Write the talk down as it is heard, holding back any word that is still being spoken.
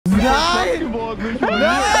Nein!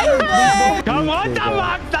 Nein! Komm runter,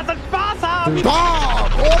 Max! Lass uns Spaß haben!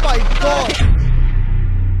 Stop! Oh mein Gott!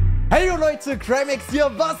 Hey Leute, Crimex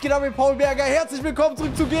hier, was geht ab mit Paul Berger? Herzlich willkommen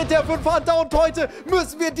zurück zu GTA 5 Hunter und heute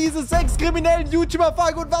müssen wir diese 6 kriminellen YouTuber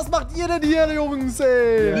fangen. Und was macht ihr denn hier, Jungs,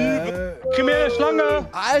 ey? Kriminelle Schlange!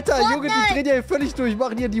 Alter, Junge, die drehen ja völlig durch,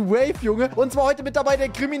 machen hier die Wave, Junge. Und zwar heute mit dabei der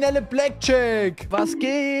kriminelle Blackjack. Was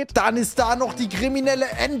geht? Dann ist da noch die kriminelle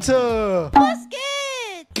Ente. Was geht?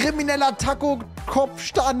 Krimineller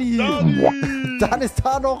Taco-Kopf-Stani. Dann ist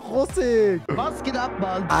da noch Russik. Was geht ab,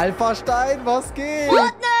 Mann? Alpha-Stein, was geht?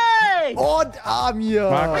 Fortnite! Und Amir.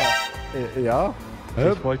 Max. Ja?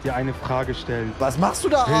 Ich wollte dir eine Frage stellen. Was machst du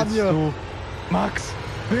da, Willst Amir? du, Max,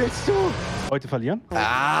 willst du heute verlieren?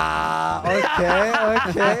 Ah, okay.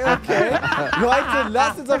 Leute,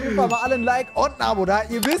 lasst uns auf jeden Fall mal alle ein Like und ein Abo da.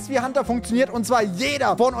 Ihr wisst, wie Hunter funktioniert. Und zwar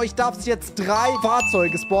jeder von euch darf sich jetzt 3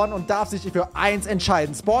 Fahrzeuge spawnen und darf sich für 1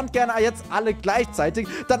 entscheiden. Spawnt gerne jetzt alle gleichzeitig.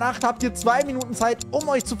 Danach habt ihr 2 Minuten Zeit, um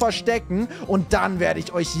euch zu verstecken. Und dann werde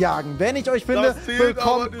ich euch jagen. Wenn ich euch finde,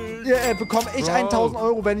 bekomme ich 1000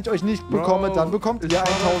 Euro. Wenn ich euch nicht bekomme, dann bekommt ihr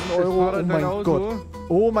 1000 Euro. Oh mein Gott.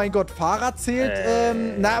 Oh mein Gott, Fahrrad zählt.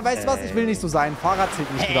 Na, weißt du was? Ich will nicht so sein. Fahrrad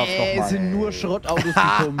zählt nicht. Du darfst doch mal. Es sind nur Schrottautos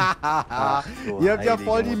gekommen. Ihr habt ja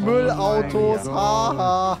voll die Müllautos.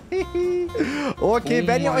 Haha. Okay,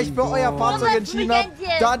 wenn ihr euch für euer Fahrzeug entschieden habt,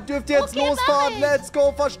 dann dürft ihr jetzt losfahren. Let's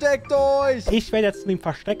go, versteckt euch. Ich werde jetzt zu dem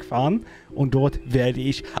Versteck fahren und dort werde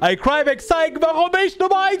ich Crimex zeigen, warum ich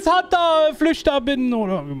Nummer 1 Hunter Flüchter bin.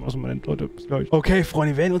 Oder wie muss man denn, Leute? Bis gleich. Okay,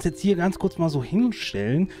 Freunde, wir werden uns jetzt hier ganz kurz mal so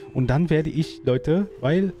hinstellen und dann werde ich, Leute,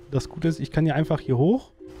 weil das Gute ist, ich kann ja einfach hier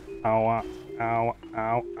hoch. Aua, au,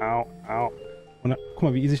 au, au, au. Und dann, guck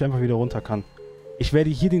mal, wie easy ich einfach wieder runter kann. Ich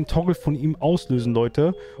werde hier den Toggle von ihm auslösen,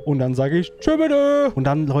 Leute. Und dann sage ich, tschö bitte. Und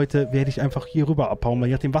dann, Leute, werde ich einfach hier rüber abhauen. Weil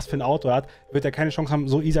je nachdem, was für ein Auto er hat, wird er keine Chance haben,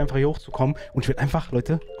 so easy einfach hier hochzukommen. Und ich werde einfach,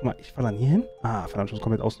 Leute, guck mal, ich fahre dann hier hin. Ah, verdammt, ich muss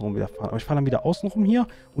komplett außenrum wieder fahren. Aber ich fahre dann wieder außenrum hier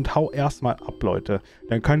und hau erstmal ab, Leute.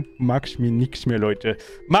 Dann kann Max mir nichts mehr, Leute.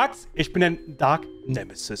 Max, ich bin ein Dark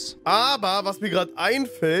Nemesis. Aber, was mir gerade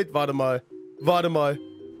einfällt, warte mal.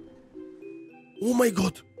 Oh mein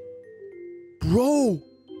Gott. Bro.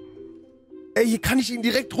 Ey, hier kann ich ihn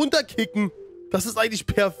direkt runterkicken. Das ist eigentlich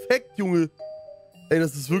perfekt, Junge. Ey,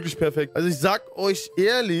 das ist wirklich perfekt. Also ich sag euch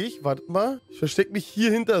ehrlich, wartet mal. Ich verstecke mich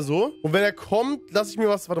hier hinter so. Und wenn er kommt, lasse ich mir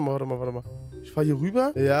was... Warte mal. Ich fahre hier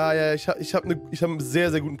rüber. Ja, ich hab einen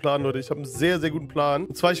sehr, sehr guten Plan, Leute. Ich habe einen sehr, sehr guten Plan.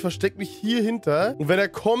 Und zwar, ich verstecke mich hier hinter. Und wenn er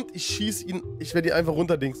kommt, ich schieße ihn... Ich werde ihn einfach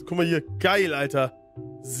runterdingsen. Guck mal hier. Geil, Alter.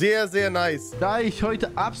 Sehr, sehr nice. Da ich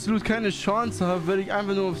heute absolut keine Chance habe, werde ich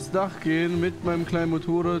einfach nur aufs Dach gehen mit meinem kleinen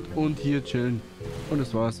Motorrad und hier chillen. Und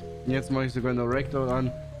das war's. Jetzt mache ich sogar No Rector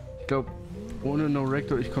an. Ich glaube, ohne No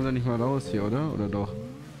Rector, ich komme da nicht mal raus hier, oder? Oder doch?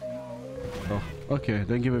 Doch. Okay,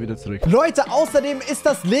 dann gehen wir wieder zurück. Leute, außerdem ist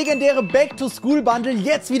das legendäre Back-to-School-Bundle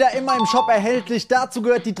jetzt wieder in meinem Shop erhältlich. Dazu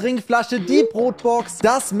gehört die Trinkflasche, die Brotbox,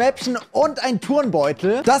 das Mäppchen und ein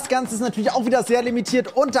Turnbeutel. Das Ganze ist natürlich auch wieder sehr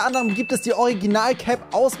limitiert. Unter anderem gibt es die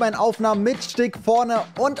Original-Cap aus meinen Aufnahmen mit Stick vorne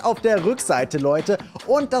und auf der Rückseite, Leute.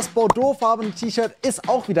 Und das Bordeaux-farbene T-Shirt ist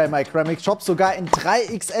auch wieder im iCrimex-Shop, sogar in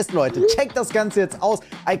 3XS, Leute. Checkt das Ganze jetzt aus.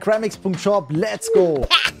 iCrimex.shop, let's go!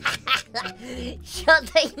 Schaut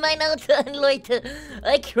euch mein Auto an, Leute.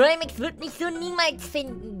 Crimex wird mich so niemals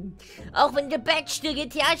finden. Auch wenn der Badge der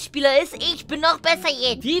GTA-Spieler ist, ich bin noch besser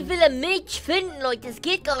jetzt. Wie will er mich finden, Leute? Das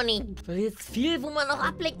geht gar nicht. Da ist viel, wo man noch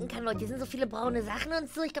ablenken kann, Leute. Hier sind so viele braune Sachen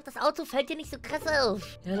und so. Ich glaube, das Auto fällt hier nicht so krass auf.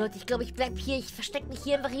 Ja, Leute, ich glaube, ich bleib hier. Ich verstecke mich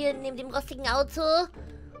hier einfach hier neben dem rostigen Auto.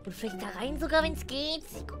 Und vielleicht da rein sogar, wenn es geht.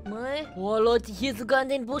 Guck mal. Boah, Leute, hier sogar in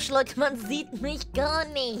den Busch, Leute, man sieht mich gar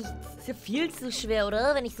nicht. Ist ja viel zu schwer,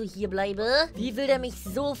 oder? Wenn ich so hier bleibe. Wie will der mich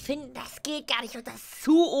so finden? Das geht gar nicht. Und das ist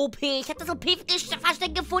zu OP. Ich habe das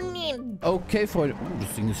OP-Versteck gefunden. Okay, Freunde. Oh,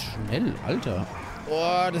 das Ding ist schnell, Alter.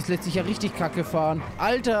 Boah, das lässt sich ja richtig kacke fahren.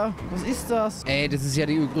 Alter, was ist das? Ey, das ist ja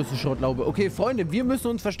die größte Schrottlaube. Okay, Freunde, wir müssen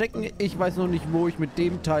uns verstecken. Ich weiß noch nicht, wo ich mit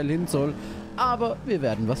dem Teil hin soll. Aber wir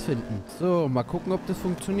werden was finden. So, mal gucken, ob das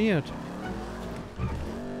funktioniert.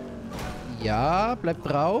 Ja, bleibt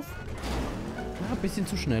drauf. Ja, ein bisschen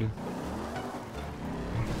zu schnell.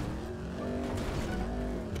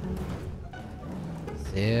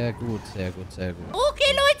 Sehr gut.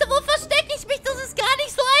 Okay, Leute, wo verstecke ich mich? Das ist gar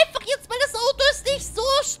nicht so einfach jetzt, weil das Auto ist nicht so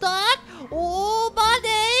stark. Oh, Mann,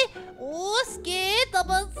 ey. Oh, es geht,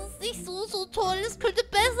 aber es ist nicht so toll. Es könnte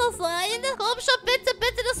besser sein. Komm schon, bitte,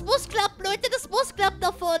 das muss klappen, Leute. Das muss klappen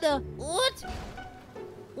da vorne. Und?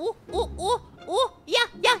 Ja.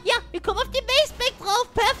 Wir kommen auf die Baseback drauf.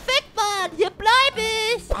 Perfekt, Mann. Hier bleibe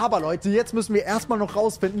ich. Aber Leute, jetzt müssen wir erstmal noch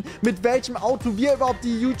rausfinden, mit welchem Auto wir überhaupt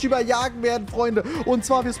die YouTuber jagen werden, Freunde. Und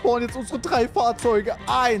zwar, wir spawnen jetzt unsere 3 Fahrzeuge.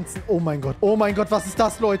 1. Oh mein Gott, was ist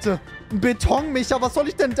das, Leute? Ein Betonmischer, was soll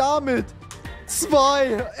ich denn damit? 2.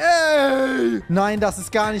 Ey! Nein, das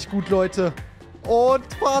ist gar nicht gut, Leute. Und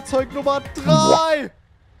Fahrzeug Nummer 3.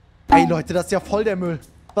 Ey, Leute, das ist ja voll der Müll.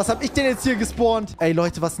 Was habe ich denn jetzt hier gespawnt? Ey,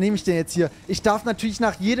 Leute, was nehme ich denn jetzt hier? Ich darf natürlich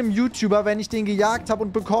nach jedem YouTuber, wenn ich den gejagt habe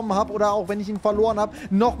und bekommen habe oder auch wenn ich ihn verloren habe,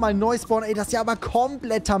 nochmal neu spawnen. Ey, das ist ja aber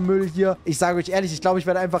kompletter Müll hier. Ich sage euch ehrlich, ich glaube, ich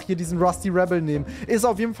werde einfach hier diesen Rusty Rebel nehmen. Ist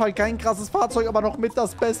auf jeden Fall kein krasses Fahrzeug, aber noch mit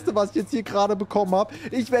das Beste, was ich jetzt hier gerade bekommen habe.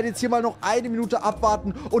 Ich werde jetzt hier mal noch 1 Minute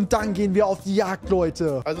abwarten und dann gehen wir auf die Jagd,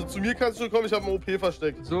 Leute. Also zu mir kannst du schon kommen, ich habe ein OP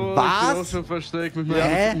versteckt. So, Was? ich bin auch schon versteckt mit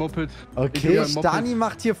meinem Moped. Okay, Stani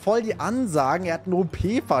macht hier voll die Ansagen. Er hat ein OP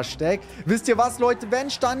versteckt. Wisst ihr was, Leute?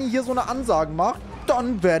 Wenn Stani hier so eine Ansage macht,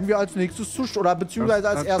 dann werden wir als nächstes zu, oder beziehungsweise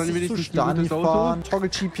als erstes zu Stani fahren. Toggle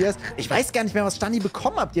GPS. Ich weiß gar nicht mehr, was Stani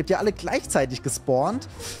bekommen habt. Ihr habt ja alle gleichzeitig gespawnt.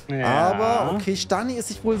 Ja. Aber, okay, Stani ist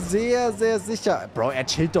sich wohl sehr, sehr sicher. Bro, er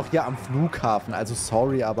chillt doch hier am Flughafen. Also,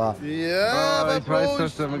 sorry, aber... Ja, aber ich weiß,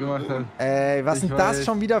 was der gemacht hat. Ey, was ist denn das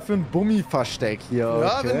schon wieder für ein Bummi-Versteck hier? Okay.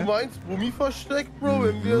 Ja, wenn du meinst, Bummi-Versteck, Bro,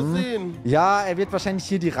 wenn wir sehen. Ja, er wird wahrscheinlich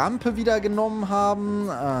hier die Rampe wieder genommen haben.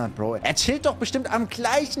 Bro, er chillt doch bestimmt am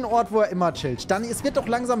gleichen Ort, wo er immer chillt. Stani, es wird doch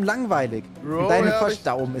langsam langweilig. Bro,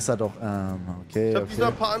 da oben ist er doch. Okay, ich hab diesmal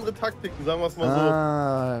ein paar andere Taktiken, sagen wir es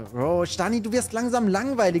mal so. Bro, Stani, du wirst langsam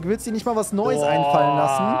langweilig. Willst du dir nicht mal was Neues einfallen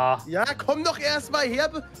lassen? Ja, komm doch erstmal her.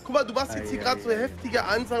 Guck mal, du machst jetzt hier gerade so heftige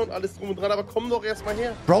Ansagen und alles drum und dran, aber komm doch erstmal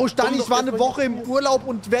her. Bro, Stani, ich war eine Woche im Urlaub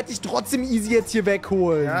und werde dich trotzdem easy jetzt hier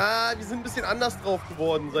wegholen. Ja, wir sind ein bisschen anders drauf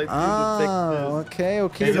geworden, seit wir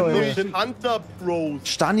okay, wir Leute. sind Hunter Bros.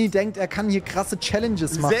 Stani denkt, er kann hier krasse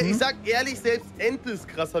Challenges machen. Ich sag ehrlich, selbst Ente ist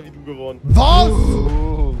krasser wie du geworden. Was?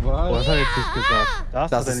 Oh, was? Das hat er jetzt nicht gesagt.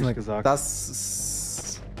 Das hat er nicht gesagt.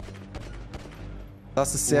 Das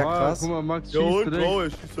ist sehr krass. Guck mal, Max Ja, schießt und direkt. Bro, er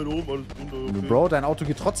schießt halt oben alles runter. Okay. Bro, dein Auto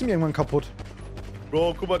geht trotzdem irgendwann kaputt.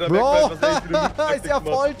 Bro, guck mal, der Bro, merkt halt, was ist ja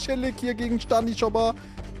voll chillig hier gegen Stani schon mal.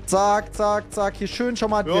 Zack, zack, zack. Hier schön schon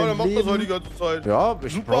mal ja, dann macht das halt die ganze Zeit. Ja,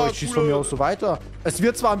 Super, ich schieß von mir aus so weiter. Es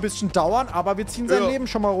wird zwar ein bisschen dauern, aber wir ziehen sein Leben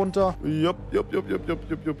schon mal runter. Jupp.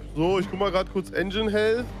 So, ich guck mal gerade kurz Engine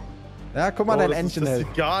Health. Ja, guck mal, dein Engine Das hält.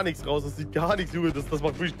 sieht gar nichts raus, das sieht gar nichts, Junge. Das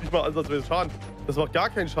macht wirklich nicht mal ansatzweise Schaden. Das macht gar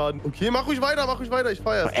keinen Schaden. Okay, mach ruhig weiter, ich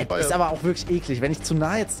feier's. Ist aber auch wirklich eklig. Wenn ich zu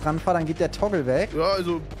nah jetzt dran fahre, dann geht der Toggle weg. Ja,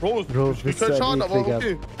 also, Bro, ich krieg keinen Schaden, aber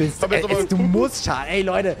okay. Du musst Schaden. Ey,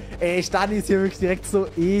 Leute, Stani ist hier wirklich direkt so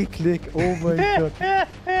eklig. Oh mein Gott.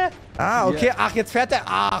 Okay. Ach, jetzt fährt er.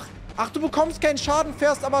 Ach, du bekommst keinen Schaden,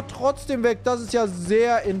 fährst aber trotzdem weg. Das ist ja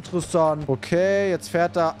sehr interessant. Okay, jetzt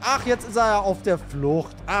fährt er. Ach, jetzt ist er ja auf der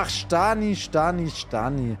Flucht. Ach, Stani.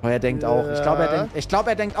 Oh, er denkt auch. Ich glaube,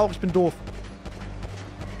 er denkt auch, ich bin doof.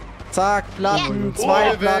 Zack, Platten,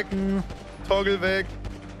 2 Platten. Toggle weg.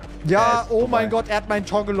 Ja, oh mein Gott, er hat meinen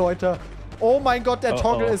Toggle, Leute. Oh mein Gott, der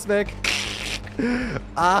Toggle ist weg.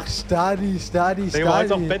 Ach, Stani.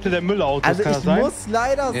 Als auch Battle der Müllautos, also kann das sein? Ich muss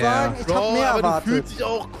leider sagen, ich habe mehr erwartet. Aber du fühlst dich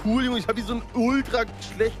auch cool, Junge. Ich habe hier so einen ultra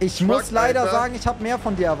schlechten Ich muss leider sagen, ich habe mehr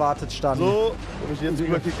von dir erwartet, Stani. So, wenn ich jetzt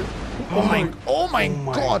rüberkicke. Oh mein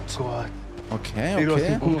Gott. Okay.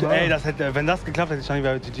 Gut. Ey, wenn das geklappt hätte, Stani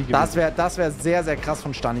wäre GG gewesen. Das wär sehr, sehr krass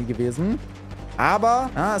von Stani gewesen. Aber,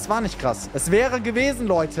 es war nicht krass. Es wäre gewesen,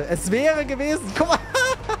 Leute. Es wäre gewesen. Guck mal.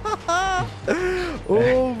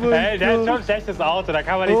 Oh mein Gott. Der hat schon ein schlechtes Auto, da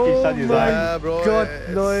kann man nicht gegen Stani sagen. Ja, Bro, Gott,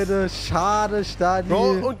 Leute. Schade, Stani.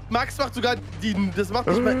 Bro, und Max macht sogar das macht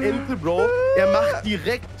nicht mal Ente, Bro. Er macht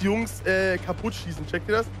direkt Jungs kaputt schießen. Checkt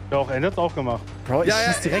ihr das? Ja, auch Ende hat's auch gemacht. Bro, ich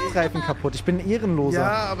schieß direkt Reifen kaputt. Ich bin ein Ehrenloser.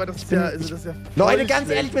 Ja, aber das ist ja Leute, ganz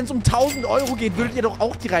ehrlich, wenn es um 1000 Euro geht, würdet ihr doch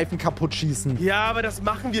auch die Reifen kaputt schießen. Ja, aber das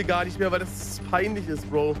machen wir gar nicht mehr, weil das peinlich ist,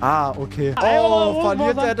 Bro. Okay. Oh,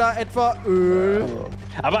 verliert er da etwa Öl?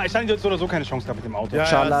 Aber Stani hat so oder so keine Chance gehabt mit dem Auto. Ja,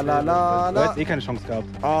 Schalalala. Du hättest eh keine Chance gehabt.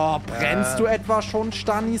 Oh, brennst du etwa schon,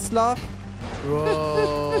 Stanislav? Bro.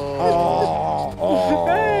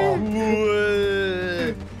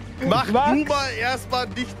 Cool. Mach du mal erstmal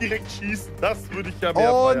nicht direkt schießen. Das würde ich ja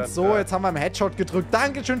mehr feiern. Und so, jetzt haben wir im Headshot gedrückt.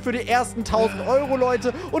 Dankeschön für die ersten 1000 Euro,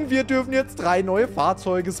 Leute. Und wir dürfen jetzt 3 neue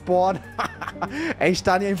Fahrzeuge spawnen. Ey,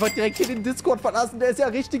 Stani einfach direkt hier den Discord verlassen. Der ist ja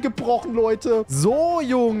richtig gebrochen, Leute. So,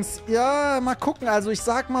 Jungs. Ja, mal gucken. Also, ich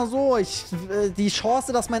sag mal so, die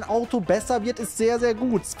Chance, dass mein Auto besser wird, ist sehr, sehr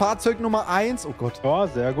gut. Fahrzeug Nummer 1. Oh Gott. Ja,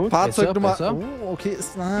 sehr gut. Fahrzeug Nummer... besser. Oh, okay,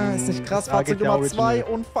 ist nicht krass. Ja, Fahrzeug geht ja Nummer 2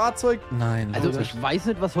 original. und Fahrzeug... Nein, Also Leute. ich weiß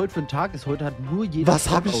nicht, was heute heute für ein Tag ist? Heute hat nur jeder Was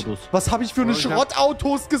hab ich für eine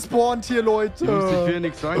Schrottautos gespawnt hier, Leute? Ich will ja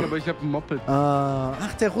nichts sagen, aber ich habe ein Moped.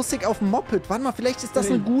 Ach, der Rustik auf dem Moped. Warte mal, vielleicht ist das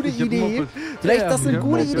eine gute Idee. Vielleicht ist das Ja, eine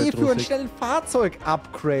gute Moped, Idee für einen Rustik. schnellen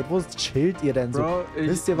Fahrzeug-Upgrade. Wo chillt ihr denn so? Bro,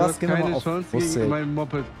 Wisst ihr was? Geh nochmal auf Rustik. Mein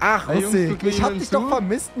Moped. Ach, Hey, Jungs, Rustik, guckt mir ich hab jemand dich doch zu?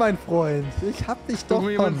 vermisst, mein Freund. Ich hab dich doch Guck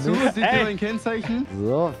mir jemand zu, vermisst. seht ihr mein Kennzeichen?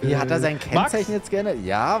 So, wie hat er sein Kennzeichen jetzt gerne?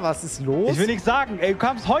 Ja, was ist los? Ich will nichts sagen. Ey, du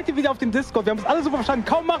kamst heute wieder auf den Discord. Wir haben es alle super verstanden.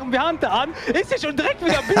 Kaum machen wir Hand an. Ist hier schon direkt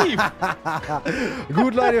wieder Beef.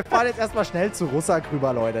 Gut, Leute, wir fahren jetzt erstmal schnell zu Russak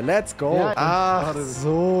rüber, Leute. Let's go. Ja, Ach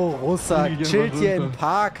so, Russak Geh mal chillt hier runter. im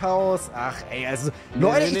Parkhaus. Ach, ey, also,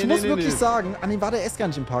 Leute, ich muss wirklich sagen, war der erst gar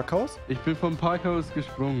nicht im Parkhaus? Ich bin vom Parkhaus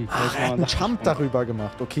gesprungen. Ach, er hat einen Jump darüber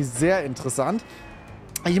gemacht. Okay, sehr interessant.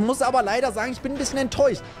 Ich muss aber leider sagen, ich bin ein bisschen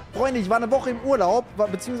enttäuscht. Freunde, ich war eine Woche im Urlaub,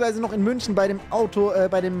 beziehungsweise noch in München bei dem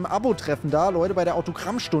Abo-Treffen da, Leute, bei der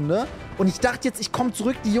Autogrammstunde. Und ich dachte jetzt, ich komme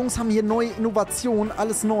zurück, die Jungs haben hier neue Innovationen,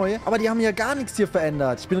 alles neu. Aber die haben ja gar nichts hier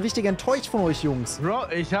verändert. Ich bin richtig enttäuscht von euch, Jungs.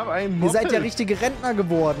 Bro, ich habe einen Ihr Moped. seid ja richtige Rentner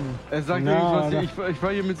geworden. Er sagt Na, irgendwas. Ich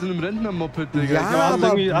war hier mit so einem Rentner-Moped, Digga. Ja, Hast du aber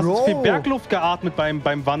irgendwie, hast du Bro. viel Bergluft geatmet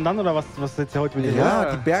beim Wandern oder was ist jetzt hier heute mit dir? Ja,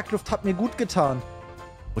 Ja. die Bergluft hat mir gut getan.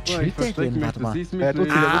 Wo Ich chillt der versteck denn? mich, Warte du mal. siehst mich Er hat nicht.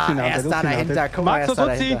 Uzi, der Uzi in der Er Hand, ist der da Uzi in der dahinter. Hand. Guck mal, er Max, ist da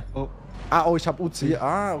das Uzi. dahinter. Oh. Ah, oh, ich hab Uzi.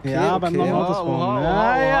 Ah, okay, Ja, beim neuen okay. Autospawn. Oha,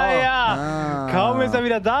 Ja, ja, ja. Ah. Kaum ist er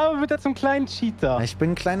wieder da, wird er zum kleinen Cheater. Ich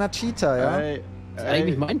bin ein kleiner Cheater, ja. Ey, Das ist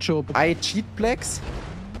eigentlich mein Job. I Cheatplex.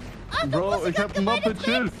 Bro, ich hab ein Moped,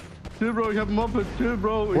 chill. Chill, Bro, ich hab ein Moped, chill,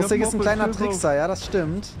 Bro. Ich hab Rustik ist ein Moped, kleiner chill, Bro. Trickser, ja, das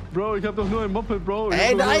stimmt. Bro, ich hab doch nur ein Moped, Bro.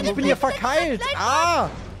 Ey, nein, ich bin hier verkeilt. Ah!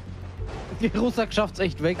 Der Rucksack schafft's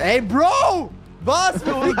echt weg. Ey, Bro! Was?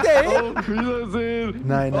 Wo fliegt der hin? Auf Wiedersehen.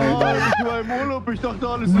 Nein, nein, Oh, nein. ich war im Urlaub, ich dachte,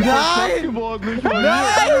 alles ist Nein! perfekt geworden. Ich war Nein,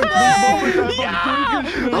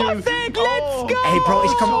 Rustik, let's go! Ey,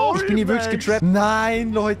 Bro, ich bin hier wirklich getrappt.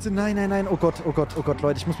 Nein, Leute, nein, nein, nein. Oh Gott,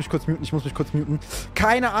 Leute, ich muss mich kurz muten,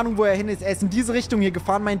 Keine Ahnung, wo er hin ist. Er ist in diese Richtung hier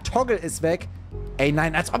gefahren. Mein Toggle ist weg. Ey,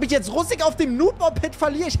 nein, als ob ich jetzt Rustik auf dem Noob-Moped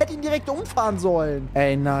verliere. Ich hätte ihn direkt umfahren sollen.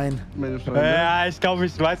 Ey, nein. Meine Freunde. Ja, ich glaube,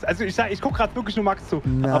 ich weiß. Also ich guck gerade wirklich nur Max zu.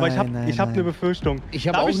 Nein, aber ich nein, hab nein. eine Befürchtung. Ich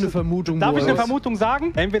habe Darf auch eine Vermutung. Darf wo ich er eine ist. Vermutung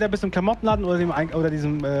sagen? Entweder bist du im Klamottenladen oder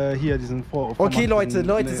diesem Vor. Okay, Leute,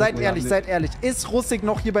 Nee, seid nee, ehrlich, nee. seid ehrlich. Ist Rustik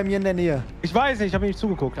noch hier bei mir in der Nähe? Ich weiß nicht, ich habe nicht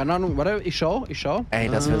zugeguckt. Keine Ahnung, warte, ich schau. Ey,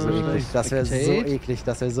 das wäre so eklig. Das wäre so Spectate. eklig.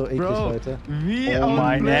 Das wäre so eklig, Bro, Leute. wie Oh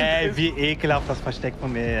mein, outplayed ey, ist- wie ekelhaft das Versteck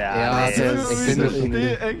von mir. Ja, das das wär- ist ich echt finde Ich es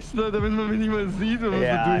stehe extra, damit man mich nicht mal sieht, wenn man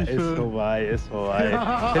Ja, so ist durchfährt. vorbei, ist vorbei.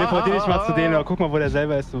 Teleportier dich mal zu denen, aber guck mal, wo der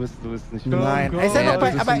selber ist, du bist nicht mehr. Nein. Gott. Ist er Ja, noch bei,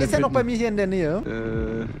 das ist aber in der ist er noch bei Bitten. mir hier in der Nähe?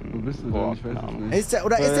 Wo bist du Boah, denn? Ich weiß keine es Ahnung. nicht. Ist er,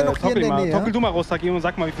 oder ist er noch hier in der Nähe? Tockel du mal raus, sag ihm und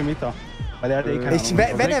sag mal, wie viel Meter. Weil er hat eh keine Ich- Ahnung.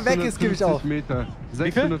 wenn er weg ist, gebe ich auch. 650 Meter.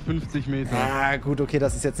 650 Meter. Ah, gut, okay,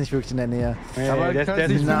 das ist jetzt nicht wirklich in der Nähe. Aber der, du kannst der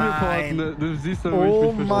nicht ist zu mir Nein. porten. Du siehst doch, wo Oh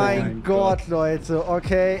ich mich mein verstecke. Gott, Leute.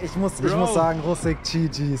 Okay, ich muss sagen, Rustik,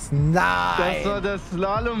 GG's. Das Nein! war das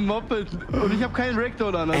Slalom-Moped. Und ich habe keinen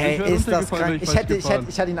Rektor dann. Also Ey, ich wär ist das runtergefallen, krank. wenn Ich falsch hätte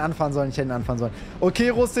gefahren. ihn anfahren sollen. Okay,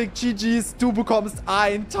 Rustik, GG's, du bekommst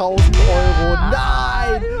 1000 Euro.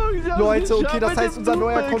 Nein! Leute, okay, das heißt, unser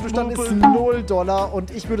neuer Kontostand ist $0.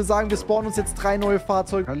 Und ich würde sagen, wir spawnen uns jetzt 3 neue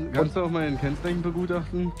Fahrzeuge. Kannst du auch mein Kennzeichen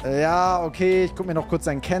begutachten? Ja, okay, ich guck mir noch kurz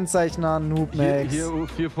dein Kennzeichen an, Noobmax.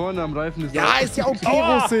 Hier vorne am Reifen ist... Ja, ist ja okay,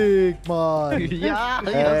 Rustik, Mann. Ja,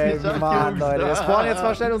 Ey, Mann, Leute, wir spawnen jetzt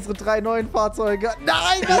mal schnell unsere 3 neuen Fahrzeuge. Nein,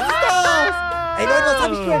 was ist das? Ey, Leute, was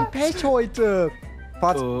hab ich für ein Pech heute?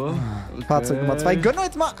 Fahrzeug Nummer 2. Gönn doch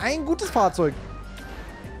jetzt mal ein gutes Fahrzeug.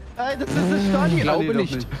 Ey, das ist eine Stani. Ich glaube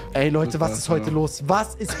nicht. Ey, Leute, was ist heute los?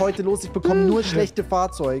 Was ist heute los? Ich bekomme nur schlechte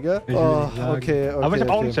Fahrzeuge. Oh, okay. Aber ich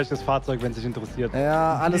habe auch ein schlechtes Fahrzeug, wenn es dich interessiert.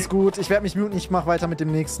 Ja, alles gut. Ich werde mich muten. Ich mache weiter mit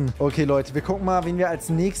dem nächsten. Okay, Leute, wir gucken mal, wen wir als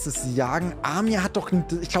nächstes jagen. Amir hat doch...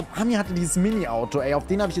 Ich glaube, Amir hatte dieses Mini-Auto. Ey, auf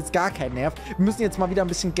den habe ich jetzt gar keinen Nerv. Wir müssen jetzt mal wieder ein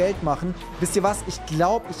bisschen Geld machen. Wisst ihr was? Ich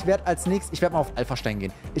glaube, ich werde als nächstes... Ich werde mal auf Alphastein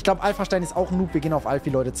gehen. Ich glaube, Alphastein ist auch ein Noob. Wir gehen auf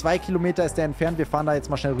Alfie, Leute. 2 Kilometer ist der entfernt. Wir fahren da jetzt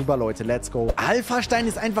mal schnell rüber, Leute. Let's go. Alphastein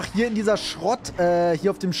ist einfach hier in dieser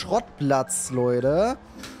hier auf dem Schrottplatz, Leute.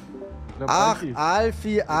 Ach,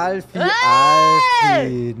 Alfie.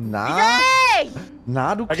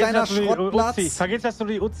 Na, du kleiner Schrottplatz. Vergiss, dass du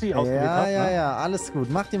die Uzi ausgewählt Ja, hast, ne? ja, alles gut.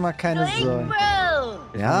 Mach dir mal keine Sorgen.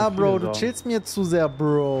 Bro! Ja, Keine Bro, du Sorgen. chillst mir zu sehr,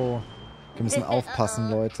 Bro. Wir müssen aufpassen,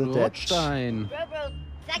 Leute. Rotstein. Bro,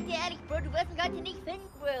 sag dir ehrlich, Bro, du wirst ihn heute nicht finden,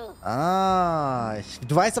 Bro.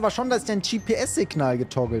 Du weißt aber schon, dass ich dein GPS-Signal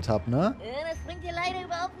getoggelt habe, ne? Ja, das bringt dir leider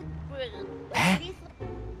überhaupt nichts, Bro. Hä?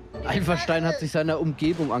 Alphastein hat sich seiner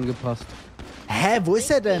Umgebung angepasst. Hä, wo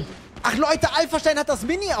ist er denn? Ach, Leute, Alphastein hat das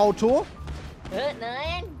Mini-Auto.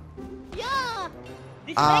 Nein. Ja.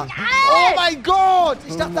 Ah. Oh mein Gott!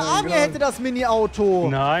 Ich dachte, Amir hätte das Mini-Auto.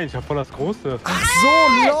 Nein, ich hab voll das große. Ach so,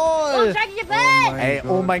 lol. Ey,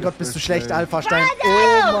 oh mein Gott, bist du schlecht, Alpha-Stein.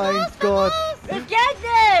 Oh mein Gott.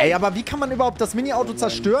 Ey, aber wie kann man überhaupt das Mini-Auto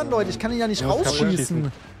zerstören, Leute? Ich kann ihn ja nicht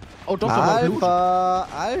rausschießen. Oh, doch, aber Blut. Alpha,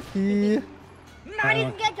 Alfie. Nein, die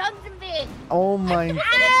sind Kartons im Weg. Oh mein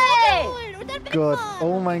Gott.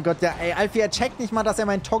 Oh mein Gott. Ja, ey, Alfie, er checkt nicht mal, dass er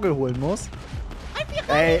meinen Toggle holen muss.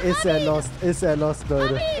 Ey, ist er lost. Ist er lost,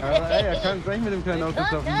 Leute. Aber ey, er kann gleich mit dem kleinen Auto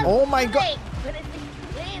schaffen. Oh mein Gott.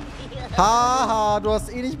 Haha, du hast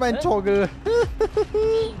eh nicht meinen Toggle. Komm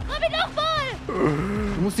ihn doch mal.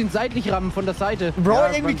 Du musst ihn seitlich rammen, von der Seite. Bro,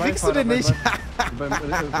 Ja, irgendwie beim kriegst du den nicht. Du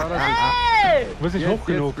bist nicht hoch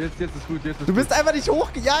genug. Jetzt ist gut, jetzt ist Du bist einfach nicht hoch.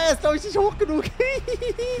 Ja, er ist, glaube ich, nicht hoch genug.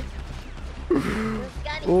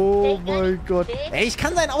 Oh mein Gott. Ey, ich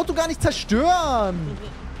kann sein Auto gar nicht zerstören.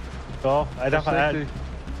 Doch, Alter, gut.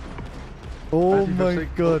 Oh mein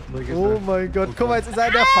Gott. Oh mein Gott. Guck mal, jetzt ist er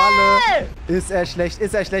in der Falle. Ist er schlecht,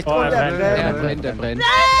 ist er schlecht. Oh, Und er Er brennt. brennt, er brennt.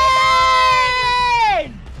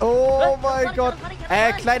 Oh mein Gott.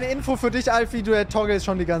 Kleine Info für dich, Alfie. Der Toggle ist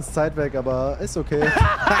schon die ganze Zeit weg, aber ist okay. Es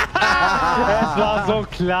war so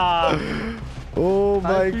klar. Oh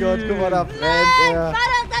mein Gott, guck mal, da brennt er.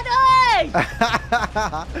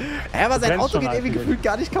 Aber sein Brennt Auto schon, geht irgendwie Alfie. gefühlt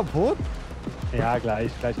gar nicht kaputt. Ja, gleich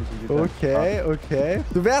ist es wieder. Okay, okay.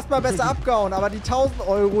 Du wärst mal besser abgehauen, aber die 1000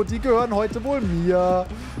 Euro, die gehören heute wohl mir.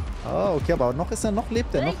 Ah, okay, aber noch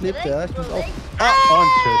lebt er. Ich muss auch... Und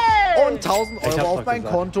tschüss. Und 1000 Ich hab's Euro auf doch mein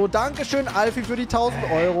gesagt. Konto. Dankeschön, Alfie, für die 1000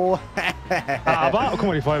 Euro. Aber, guck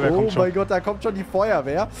mal, die Feuerwehr Oh kommt schon. mein Gott, da kommt schon die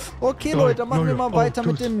Feuerwehr. Okay, Leute, dann machen wir mal weiter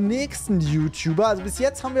mit dem nächsten YouTuber. Also bis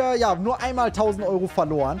jetzt haben wir ja nur einmal 1000 Euro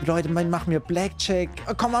verloren. Leute, machen wir Blackjack.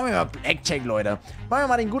 Komm, machen wir mal Blackjack, Leute. Machen wir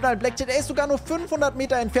mal den guten alten Blackjack. Der ist sogar nur 500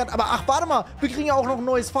 Meter entfernt. Aber ach, warte mal. Wir kriegen ja auch noch ein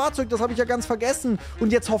neues Fahrzeug. Das habe ich ja ganz vergessen.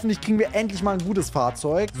 Und jetzt hoffentlich kriegen wir endlich mal ein gutes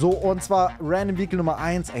Fahrzeug. So, und zwar Random Vehicle Nummer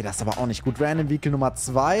 1. Ey, das ist aber auch nicht gut. Random Vehicle Nummer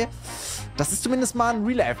 2. Das ist zumindest mal ein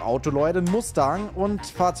Real-Life-Auto, Leute. Ein Mustang. Und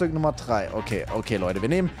Fahrzeug Nummer 3. Okay, Leute. Wir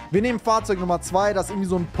nehmen Fahrzeug Nummer 2. Das ist irgendwie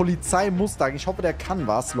so ein Polizei-Mustang. Ich hoffe, der kann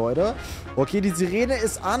was, Leute. Okay, die Sirene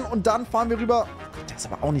ist an. Und dann fahren wir rüber... Oh Gott, der ist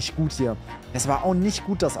aber auch nicht gut hier. Das war auch nicht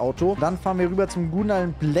gut, das Auto. Dann fahren wir rüber zum guten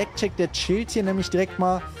alten Blackjack. Der chillt hier nämlich direkt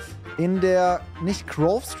mal in der, nicht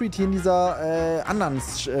Grove Street, hier in dieser anderen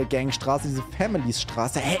Gangstraße, diese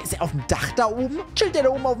Families-Straße. Hä, ist er auf dem Dach da oben? Chillt der da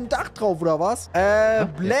oben auf dem Dach drauf, oder was?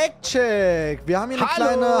 Blackjack. Wir haben hier eine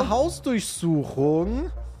kleine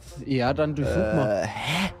Hausdurchsuchung. Ja, dann durchsuch mal.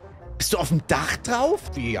 Hä? Bist du auf dem Dach drauf?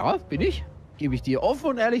 Ja, bin ich. Gebe ich dir offen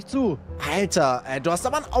und ehrlich zu. Alter, du hast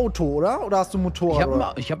aber ein Auto, oder? Oder hast du ein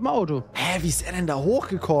Motorrad? Ich hab ein Auto. Hä, wie ist er denn da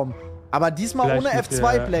hochgekommen? Aber diesmal Vielleicht ohne mit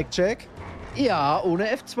F2 der- Blackjack? Ja, ohne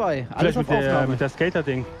F2. Alles Vielleicht auf mit Aufnahme. der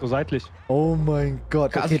Skater-Ding, so seitlich. Oh mein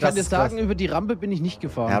Gott. Also Okay, ich kann das dir ist sagen, krass. über die Rampe bin ich nicht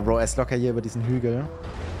gefahren. Ja, Bro, er ist locker hier über diesen Hügel.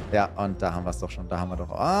 Ja, und da haben wir es doch schon. Da haben wir doch...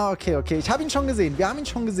 Ah, okay. Ich habe ihn schon gesehen. Wir haben ihn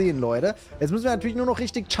schon gesehen, Leute. Jetzt müssen wir natürlich nur noch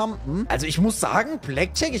richtig jumpen. Also ich muss sagen,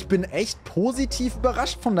 Blackjack, ich bin echt positiv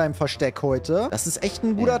überrascht von deinem Versteck heute. Das ist echt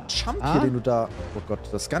ein guter Jump hier, den du da... Oh Gott,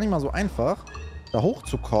 das ist gar nicht mal so einfach, da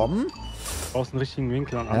hochzukommen. Du brauchst einen richtigen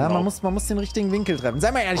Winkel und Ja, Anlauf. man muss den richtigen Winkel treffen.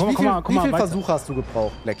 Sei mal ehrlich, Guck mal, wie viel weiter. Versuche hast du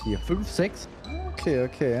gebraucht, Blackie? 5, 6.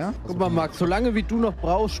 Okay, ja. Guck mal, Max, solange wie du noch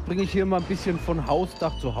brauchst, springe ich hier mal ein bisschen von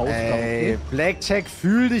Hausdach zu Hausdach. Ey, Okay? Blackjack,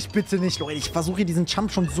 fühl dich bitte nicht, Leute. Ich versuche hier diesen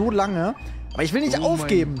Jump schon so lange. Aber ich will nicht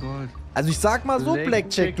aufgeben. Mein Gott. Also ich sag mal so, Blackjack.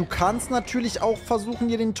 Blackjack, du kannst natürlich auch versuchen,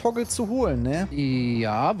 dir den Toggle zu holen, ne?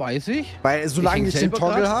 Ja, weiß ich. Weil solange häng ich den selber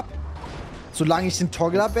Toggle grad. habe,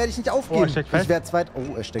 werde ich nicht aufgeben. er steckt fest. Ich werde zweit...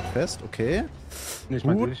 Oh, er steckt fest, okay. Nee, ich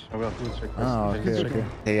meinte Gut. nicht, aber du checkst. Ah, okay.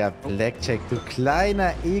 Hey, ja, Blackjack, du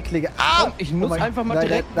kleiner, ekliger... Ah! Komm, ich muss mein- einfach mal nein,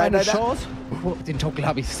 direkt nein, meine nein, nein. Chance. Oh, den Toggle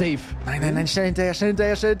habe ich safe. Nein, schnell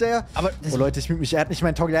hinterher. Aber das Oh Leute, ich mute mich. Er hat nicht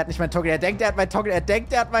meinen Toggle, Er denkt, er hat meinen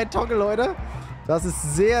Toggle, Leute. Das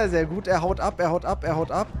ist sehr, sehr gut. Er haut ab.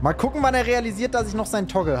 Mal gucken, wann er realisiert, dass ich noch seinen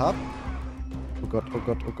Toggle habe. Oh Gott.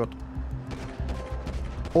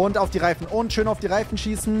 Und auf die Reifen. Und schön auf die Reifen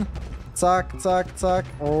schießen. Zack.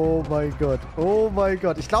 Oh mein Gott.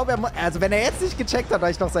 Ich glaube, also wenn er jetzt nicht gecheckt hat,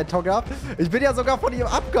 dass ich noch seinen Toggle habe. Ich bin ja sogar von ihm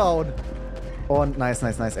abgehauen. Und nice.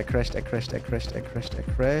 Er crasht.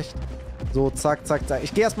 So, zack.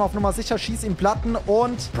 Ich gehe erstmal auf Nummer sicher, schieße ihm Platten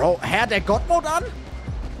und... Bro, der God-Mode an?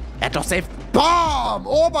 Er hat doch safe... Bam!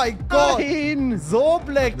 Oh mein Gott! Nein! So,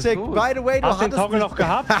 Blackjack, Was ist los? by the way, du Hast du hattest den Toggle noch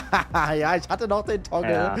gehabt? ja, ich hatte noch den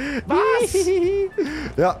Toggle. Ja. Was?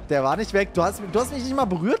 Ja, der war nicht weg. Du hast mich nicht mal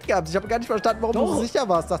berührt gehabt. Ich habe gar nicht verstanden, warum du so sicher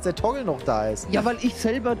warst, dass der Toggle noch da ist. Ja, weil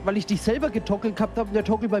ich dich selber getoggelt gehabt habe und der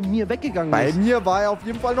Toggle bei mir weggegangen Bei ist. mir war er auf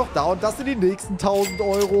jeden Fall noch da und das sind die nächsten 1000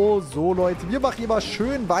 Euro. So, Leute, wir machen hier mal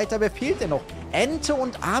schön weiter. Wer fehlt denn noch? Ente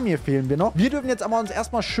und Amir fehlen wir noch. Wir dürfen jetzt aber uns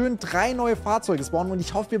erstmal schön 3 neue Fahrzeuge spawnen und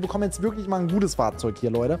ich hoffe, wir bekommen jetzt wirklich mal ein gutes Fahrzeug hier,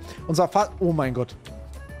 Leute. Und zwar oh mein Gott.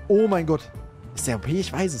 Oh mein Gott. Ist der OP?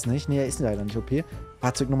 Ich weiß es nicht. Nee, er ist leider nicht OP.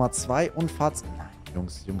 Fahrzeug Nummer 2 und Fahrzeug... Nein,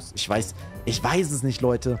 Jungs, ich weiß es nicht,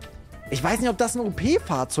 Leute. Ich weiß nicht, ob das ein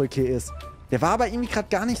OP-Fahrzeug hier ist. Der war aber irgendwie gerade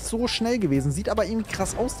gar nicht so schnell gewesen. Sieht aber irgendwie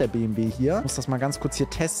krass aus, der BMW hier. Ich muss das mal ganz kurz hier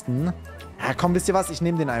testen. Ja, komm, wisst ihr was? Ich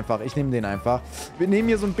nehme den einfach. Wir nehmen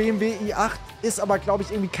hier so ein BMW i8. Ist aber, glaube ich,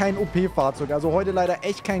 irgendwie kein OP-Fahrzeug. Also heute leider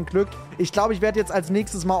echt kein Glück. Ich glaube, ich werde jetzt als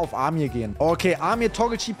nächstes mal auf Amir gehen. Okay, Amir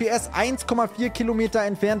Toggle GPS 1,4 Kilometer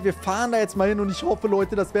entfernt. Wir fahren da jetzt mal hin und ich hoffe,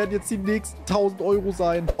 Leute, das werden jetzt die nächsten 1000 Euro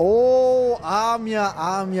sein. Oh, Amir.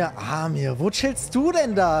 Wo chillst du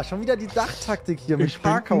denn da? Schon wieder die Dachtaktik hier mit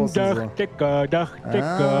Parkhaus und so.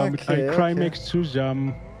 Dachdecker mit einem Crimex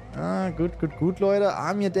zusammen. Ah, gut, Leute.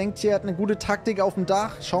 Amir denkt hier, er hat eine gute Taktik auf dem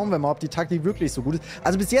Dach. Schauen wir mal, ob die Taktik wirklich so gut ist.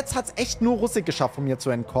 Also bis jetzt hat es echt nur Russik geschafft, von mir zu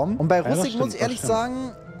entkommen. Und bei Russik muss ich ehrlich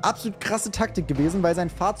sagen, absolut krasse Taktik gewesen, weil sein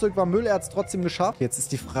Fahrzeug war Müll, er hat es trotzdem geschafft. Jetzt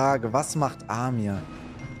ist die Frage, was macht Amir?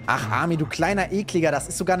 Ach, Amir, du kleiner Ekliger, das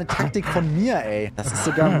ist sogar eine Taktik von mir, ey. Das ist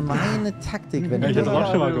sogar meine Taktik, wenn Ich du... hab das auch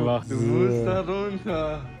schon mal gemacht. Du musst da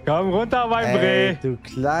runter. Komm runter, mein Ey, Bre. du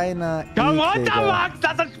kleiner Komm Ekliger. runter, Max,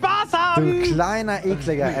 lass uns Spaß haben. Du kleiner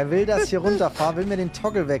Ekliger. Er will das hier runterfahren, will mir den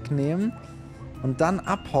Toggle wegnehmen und dann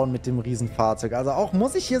abhauen mit dem Riesenfahrzeug. Also auch,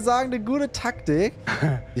 muss ich hier sagen, eine gute Taktik.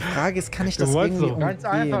 Die Frage ist, kann ich das irgendwie umgehen? Ganz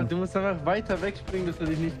einfach, du musst einfach weiter wegspringen, dass er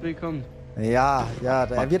dich nicht bekommt. Ja,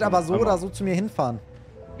 er wird aber so oder so zu mir hinfahren.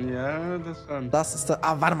 Ja, das schon. Das ist da.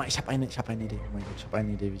 Ah, warte mal, ich habe eine Idee. Oh mein Gott, ich habe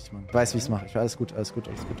eine Idee, wie ich es mache. Ich weiß, wie ich es mache. Alles gut.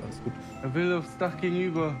 Er will aufs Dach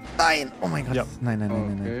gegenüber. Nein! Oh mein Gott. Ja. Nein.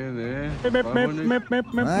 Okay, nee.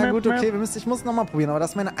 Na gut, okay, ich muss nochmal probieren. Aber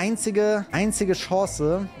das ist meine einzige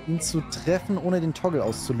Chance, ihn zu treffen, ohne den Toggle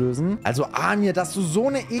auszulösen. Also, Amir, dass du so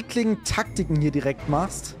eine ekligen Taktiken hier direkt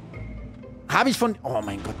machst, habe ich von... Oh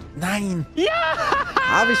mein Gott, nein! Ja!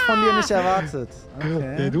 Habe ich von dir nicht erwartet.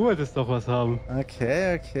 Okay. Ja, du wolltest doch was haben.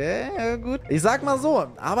 Okay, ja, gut. Ich sag mal so,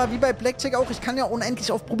 aber wie bei Blackjack auch, ich kann ja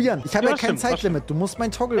unendlich oft probieren. Ich habe ja kein Zeitlimit. Du musst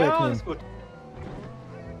mein Toggle Ja, wegnehmen. alles gut.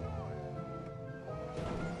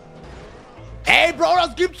 Ey, Bro,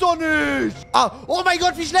 das gibt's doch nicht! Ah, oh mein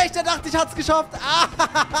Gott, wie schlecht! Er dachte, ich hat's geschafft!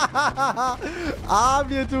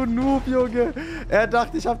 Amir, du Noob, Junge! Er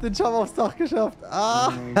dachte, ich hab den Jump aufs Dach geschafft. Ah.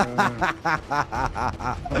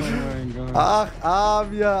 Oh mein Gott. Ach,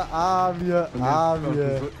 Amir. Das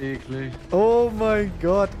ist so eklig. Oh mein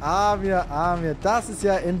Gott, Amir. Das ist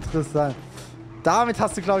ja interessant. Damit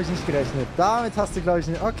hast du, glaube ich, nicht gerechnet.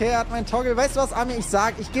 Okay, er hat meinen Toggle. Weißt du was, Amir?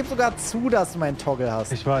 Ich gebe sogar zu, dass du meinen Toggle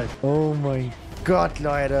hast. Ich weiß. Oh mein Gott,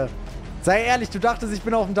 Leute. Sei ehrlich, du dachtest, ich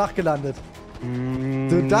bin auf dem Dach gelandet.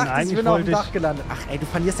 Du dachtest, ich bin auf dem Dach gelandet. Ach, ey, du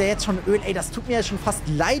verlierst ja jetzt schon Öl. Ey, das tut mir ja schon fast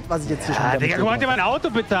leid, was ich jetzt hier schon Ja, wieder Digga, guck mal dir mein Auto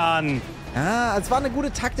bitte an. Ja, es war eine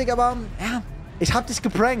gute Taktik, aber ja, ich hab dich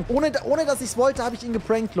geprankt. Ohne dass ich es wollte, habe ich ihn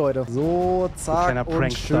geprankt, Leute. So, zack, kleiner und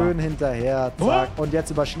Prankster. schön hinterher, zack. Und jetzt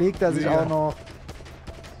überschlägt er sich auch noch.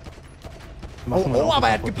 Oh, aber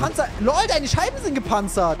er hat gepanzert. Lol, deine Scheiben sind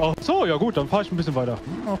gepanzert. Ach so, ja gut, dann fahr ich ein bisschen weiter.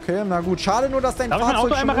 Okay, na gut. Schade nur, dass dein Darf ich mein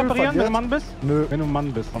Fahrzeug Auto einmal schon Öl reparieren, wenn du verliert. Mann bist? Nö. Wenn du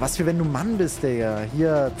Mann bist. Oh, was für wenn du Mann bist, Digga.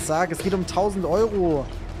 Hier, zack, es geht um 1000 Euro.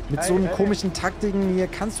 Mit so einen komischen Taktiken hier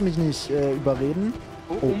kannst du mich nicht überreden.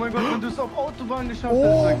 Oh mein Gott, wenn du es auf Autobahn geschafft hast.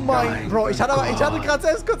 Oh mein Bro, ich hatte gerade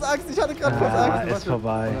selbst kurz Angst. Ist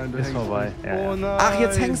vorbei. Ist vorbei. Oh nein. Ach,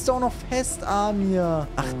 jetzt hängst du auch noch fest, Amir.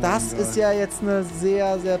 Ach, das ist ja jetzt eine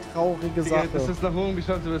sehr, sehr traurige Sache. Das ist nach oben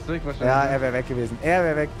geschafft, du bist weg wahrscheinlich. Ja, er wäre weg gewesen.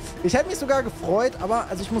 Ich hätte mich sogar gefreut, aber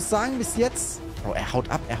also ich muss sagen, bis jetzt... Oh, er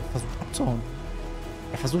haut ab. Er versucht abzuhauen.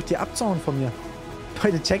 Er versucht hier abzuhauen von mir.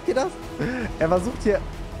 Leute, checkt ihr das? Er versucht hier...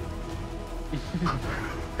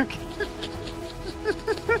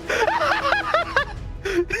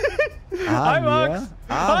 Hi, Max.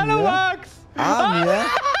 Hallo, Max.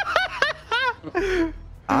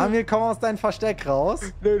 Amir, komm aus deinem Versteck raus.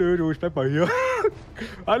 Nö, du, ich bleib mal hier.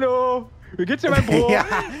 Hallo. Wie geht's dir, mein Bro? Ja,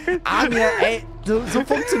 Amir, ey, so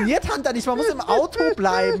funktioniert Hunter nicht. Man muss im Auto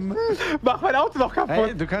bleiben. Mach mein Auto noch kaputt.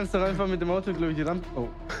 Hey, du kannst doch einfach mit dem Auto, glaube ich, die Lampe... Oh.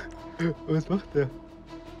 Was macht der?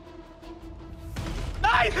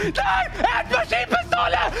 Nein! Er hat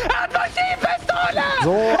Maschinenpistole! durch die Pistole!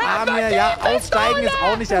 So, Amir, ja, aussteigen ist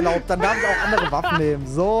auch nicht erlaubt. Dann darf ich auch andere Waffen nehmen.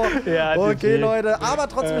 So, Ja, okay, deswegen. Leute. Aber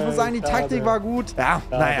trotzdem, ich muss sagen, die Taktik war gut. Ja,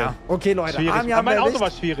 naja. Okay, Leute. Schwierig. Amir Aber haben wir mein Auto erwischt.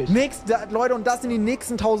 war schwierig. Leute, und das sind die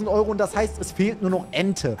nächsten 1000 Euro. Und das heißt, es fehlt nur noch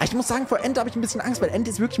Ente. Ich muss sagen, vor Ente habe ich ein bisschen Angst, weil Ente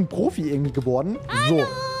ist wirklich ein Profi irgendwie geworden. So,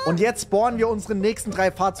 und jetzt spawnen wir unsere nächsten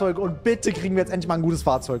 3 Fahrzeuge. Und bitte kriegen wir jetzt endlich mal ein gutes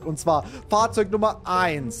Fahrzeug. Und zwar Fahrzeug Nummer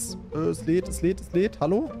 1. Es lädt.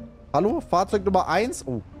 Hallo? Hallo? Fahrzeug Nummer 1.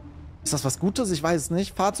 Oh. Ist das was Gutes? Ich weiß es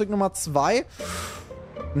nicht. Fahrzeug Nummer 2.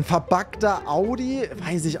 Ein verbackter Audi.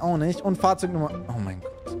 Weiß ich auch nicht. Und Fahrzeug Nummer... Oh mein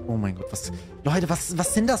Gott. Oh mein Gott. Leute, was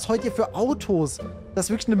sind das heute hier für Autos? Das ist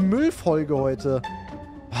wirklich eine Müllfolge heute.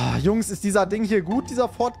 Ah, Jungs, ist dieser Ding hier gut, dieser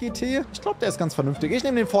Ford GT? Ich glaube, der ist ganz vernünftig. Ich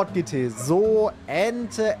nehme den Ford GT. So,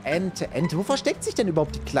 Ente. Wo versteckt sich denn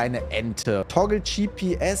überhaupt die kleine Ente? Toggle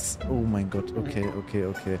GPS. Oh mein Gott. Okay.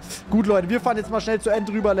 Gut, Leute, wir fahren jetzt mal schnell zur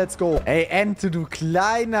Ente rüber. Let's go. Ey, Ente, du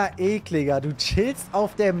kleiner Ekliger. Du chillst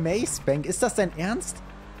auf der Macebank. Ist das dein Ernst?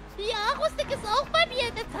 Ja, Rustik ist auch bei mir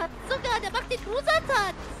in der Tanz sogar. Der macht den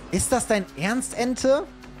Loser-Tanz. Ist das dein Ernst, Ente?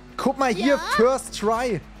 Guck mal hier, Ja. First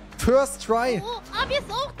Try. First Try. Oh, Abi ist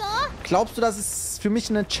auch da. Glaubst du, das ist für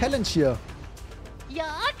mich eine Challenge hier? Ja,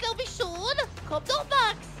 glaube ich schon. Komm doch,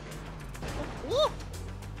 Max. Oh,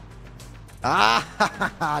 Ah,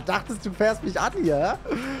 dachtest du fährst mich an hier? ja.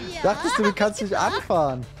 Dachtest du kannst mich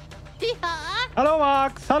anfahren? Ja. Hallo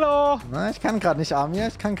Max, hallo! Na, ich kann gerade nicht, Amir.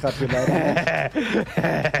 Ich kann gerade hier leider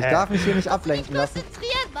nicht. Ich darf mich hier nicht ablenken lassen.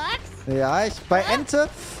 Konzentrieren, Max. Ja, bei Ente...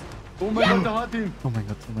 Oh mein Gott, der hat ihn. Oh mein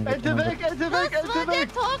Gott, oh mein Gott. Ente Oh mein weg, Gott. Ente weg, Das war Ente der weg.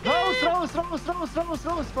 Toggle. Raus,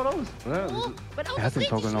 fahr raus. Oh, mein Auto Er hat ist den richtig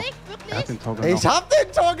Toggle noch. schlecht, Er hat den wirklich. Toggle noch. Ich hab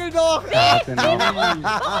den Toggle noch! Er hat den noch.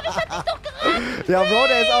 Ja, Bro,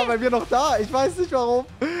 der ist auch bei mir noch da. Ich weiß nicht warum.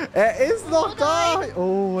 Er ist noch da.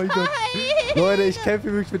 Oh mein Gott. Leute, ich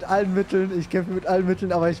kämpfe wirklich mit allen Mitteln.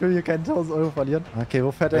 Aber ich will hier keine 1000 Euro verlieren. Okay,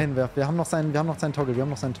 wo fährt er hin? Wir haben noch seinen Toggle.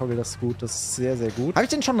 Das ist gut. Das ist sehr, sehr gut. Habe ich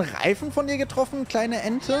denn schon einen Reifen von dir getroffen, kleine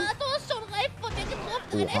Ente? Ja, du hast schon Reifen von mir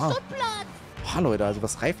getroffen. Einer ist Oha. schon platt. Boah, Leute, also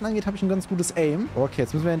was Reifen angeht, habe ich ein ganz gutes Aim. Okay,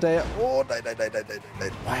 jetzt müssen wir hinterher... Oh, nein.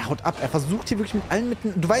 Boah, er haut ab. Er versucht hier wirklich mit allen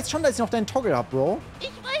Mitteln... Du weißt schon, dass ich noch deinen Toggle habe, Bro. Ich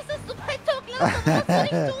weiß, dass du mein Toggle hast, aber was soll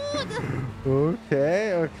ich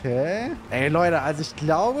tun? Okay. Ey, Leute, also ich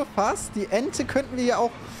glaube fast, die Ente könnten wir hier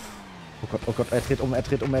auch... Oh Gott, er dreht um. Nein,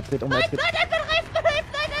 mein Reifen.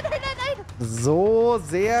 So,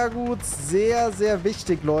 sehr gut. Sehr, sehr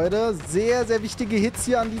wichtig, Leute. Sehr, sehr wichtige Hits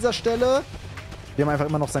hier an dieser Stelle. Wir haben einfach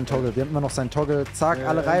immer noch seinen Toggle. Zack,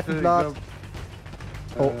 alle Reifen platt.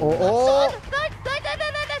 Oh.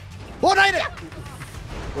 Oh nein!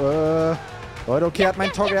 Leute, okay, er hat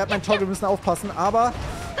meinen Toggle, wir müssen aufpassen, aber...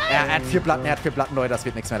 Er hat 4 Platten, Leute, das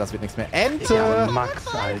wird nichts mehr. Ente! Ja, Max,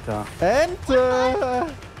 Alter. Ente!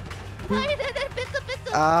 Nein, bitte.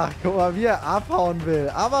 Ach, guck mal, wie er abhauen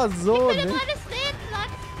will. Aber so Ich will nicht. über alles reden,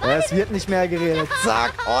 Max. Es wird nicht mehr geredet.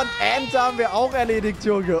 Zack, und Ente haben wir auch erledigt,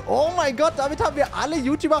 Junge. Oh mein Gott, damit haben wir alle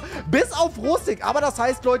YouTuber, bis auf Rustik. Aber das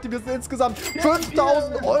heißt, Leute, wir sind insgesamt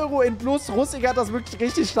 5000 Euro in Plus. Rustik hat das wirklich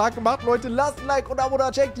richtig stark gemacht. Leute, lasst ein Like und ein Abo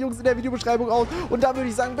da. Checkt die Jungs in der Videobeschreibung aus. Und dann würde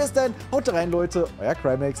ich sagen, bis dann. Haut rein, Leute. Euer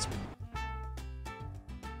Crimex.